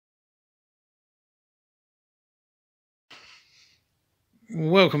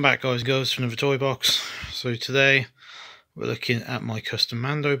Welcome back, guys and girls, to another toy box. So today we're looking at my custom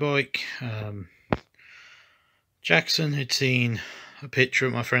Mando bike. Jackson had seen a picture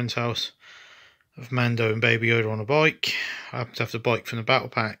at my friend's house of Mando and Baby Yoda on a bike. I happened to have the bike from the battle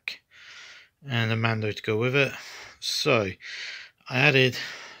pack and a Mando to go with it. So I added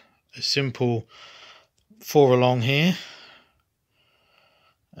a simple 4 along here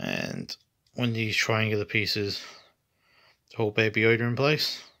and one of these triangular pieces to hold Baby Yoda in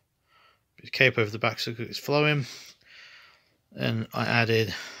place. Cape over the back so it's flowing. And I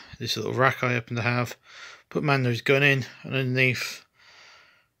added this little rack I happen to have. Put Mando's gun in, and underneath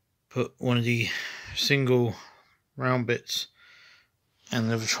put one of the single round bits and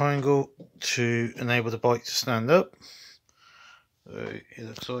another triangle to enable the bike to stand up. So it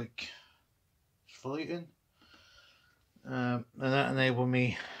looks like it's floating. And that enabled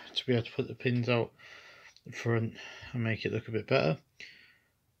me to be able to put the pins out the front and make it look a bit better.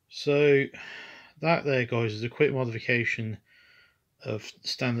 So that there, guys, is a quick modification of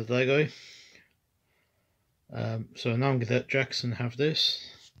standard Lego. So now I'm going to let Jackson have this.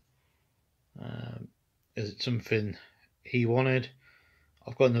 Is it something he wanted?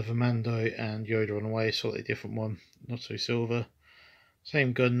 I've got another Mando and Yoda on the way, slightly different one, not so silver.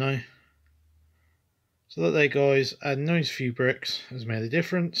 Same gun though. So that there, guys, adding those few bricks has made a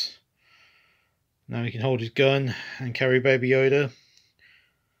difference. Now he can hold his gun and carry Baby Yoda.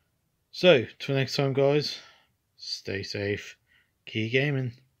 So, till next time, guys, stay safe, keep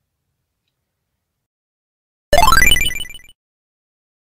gaming.